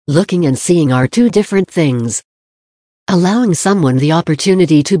Looking and seeing are two different things. Allowing someone the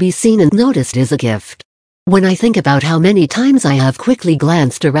opportunity to be seen and noticed is a gift. When I think about how many times I have quickly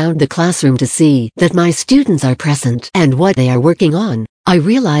glanced around the classroom to see that my students are present and what they are working on, I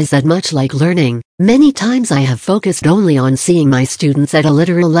realize that much like learning, many times I have focused only on seeing my students at a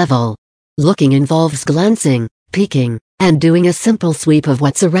literal level. Looking involves glancing, peeking, and doing a simple sweep of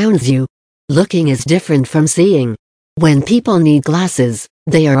what surrounds you. Looking is different from seeing. When people need glasses,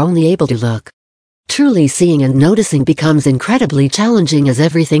 they are only able to look. Truly seeing and noticing becomes incredibly challenging as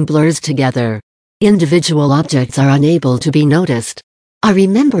everything blurs together. Individual objects are unable to be noticed. I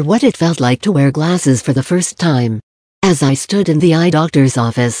remember what it felt like to wear glasses for the first time. As I stood in the eye doctor's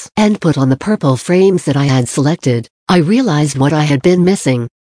office and put on the purple frames that I had selected, I realized what I had been missing.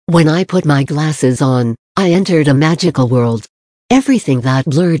 When I put my glasses on, I entered a magical world. Everything that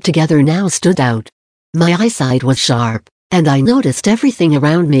blurred together now stood out. My eyesight was sharp, and I noticed everything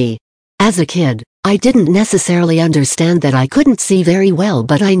around me. As a kid, I didn't necessarily understand that I couldn't see very well,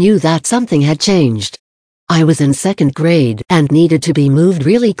 but I knew that something had changed. I was in second grade and needed to be moved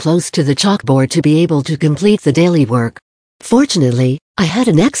really close to the chalkboard to be able to complete the daily work. Fortunately, I had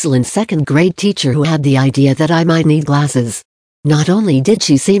an excellent second grade teacher who had the idea that I might need glasses. Not only did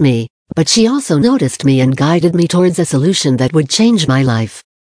she see me, but she also noticed me and guided me towards a solution that would change my life.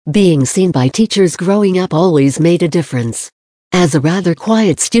 Being seen by teachers growing up always made a difference. As a rather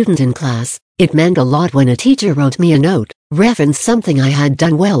quiet student in class, it meant a lot when a teacher wrote me a note, referenced something I had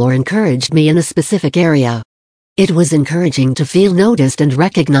done well, or encouraged me in a specific area. It was encouraging to feel noticed and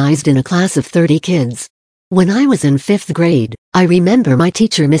recognized in a class of 30 kids. When I was in 5th grade, I remember my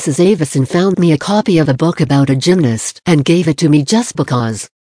teacher Mrs. Avison found me a copy of a book about a gymnast and gave it to me just because.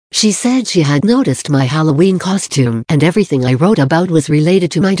 She said she had noticed my Halloween costume and everything I wrote about was related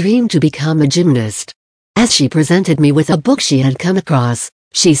to my dream to become a gymnast. As she presented me with a book she had come across,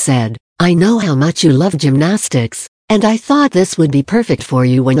 she said, "I know how much you love gymnastics, and I thought this would be perfect for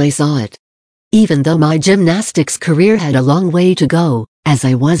you when I saw it." Even though my gymnastics career had a long way to go, as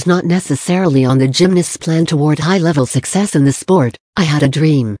I was not necessarily on the gymnast's plan toward high-level success in the sport, I had a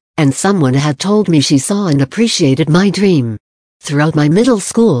dream, and someone had told me she saw and appreciated my dream. Throughout my middle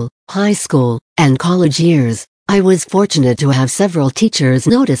school, high school, and college years, I was fortunate to have several teachers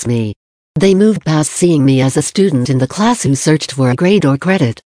notice me. They moved past seeing me as a student in the class who searched for a grade or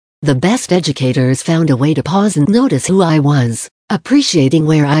credit. The best educators found a way to pause and notice who I was, appreciating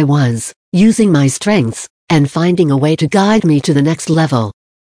where I was, using my strengths, and finding a way to guide me to the next level.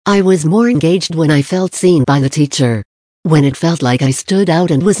 I was more engaged when I felt seen by the teacher. When it felt like I stood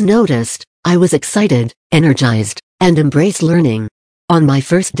out and was noticed, I was excited, energized, and embraced learning. On my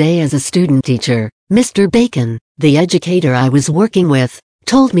first day as a student teacher, Mr. Bacon, the educator I was working with,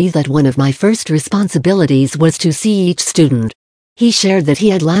 told me that one of my first responsibilities was to see each student. He shared that he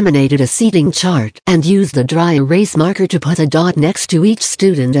had laminated a seating chart and used the dry erase marker to put a dot next to each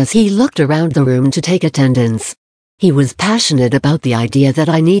student as he looked around the room to take attendance. He was passionate about the idea that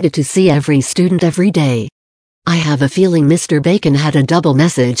I needed to see every student every day. I have a feeling Mr. Bacon had a double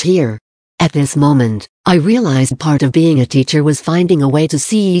message here. At this moment, I realized part of being a teacher was finding a way to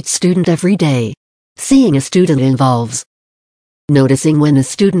see each student every day. Seeing a student involves noticing when a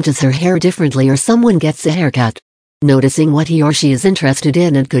student does her hair differently or someone gets a haircut. Noticing what he or she is interested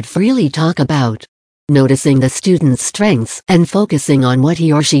in and could freely talk about. Noticing the student's strengths and focusing on what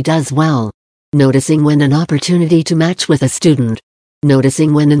he or she does well. Noticing when an opportunity to match with a student.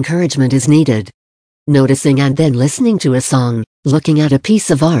 Noticing when encouragement is needed. Noticing and then listening to a song, looking at a piece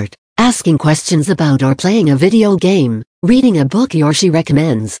of art, asking questions about or playing a video game, reading a book he or she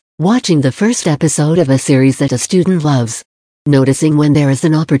recommends, watching the first episode of a series that a student loves. Noticing when there is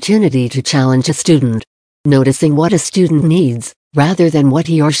an opportunity to challenge a student. Noticing what a student needs, rather than what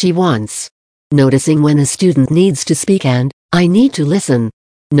he or she wants. Noticing when a student needs to speak and, I need to listen.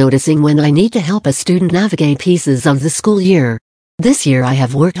 Noticing when I need to help a student navigate pieces of the school year. This year I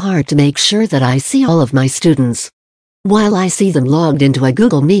have worked hard to make sure that I see all of my students. While I see them logged into a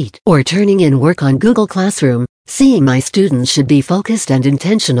Google Meet or turning in work on Google Classroom, seeing my students should be focused and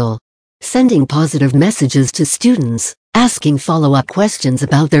intentional. Sending positive messages to students, asking follow-up questions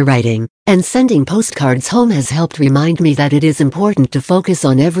about their writing, and sending postcards home has helped remind me that it is important to focus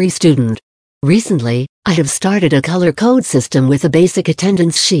on every student. Recently, I have started a color code system with a basic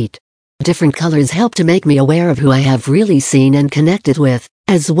attendance sheet. Different colors help to make me aware of who I have really seen and connected with,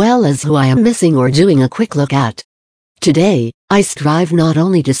 as well as who I am missing or doing a quick look at. Today, I strive not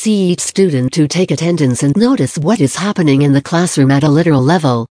only to see each student to take attendance and notice what is happening in the classroom at a literal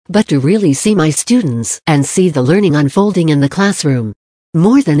level, but to really see my students and see the learning unfolding in the classroom.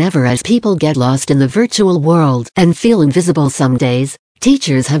 More than ever, as people get lost in the virtual world and feel invisible some days,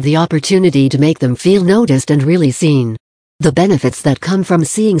 Teachers have the opportunity to make them feel noticed and really seen. The benefits that come from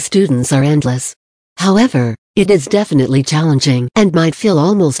seeing students are endless. However, it is definitely challenging and might feel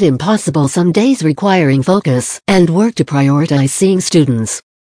almost impossible some days, requiring focus and work to prioritize seeing students.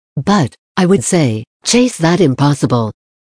 But I would say, chase that impossible.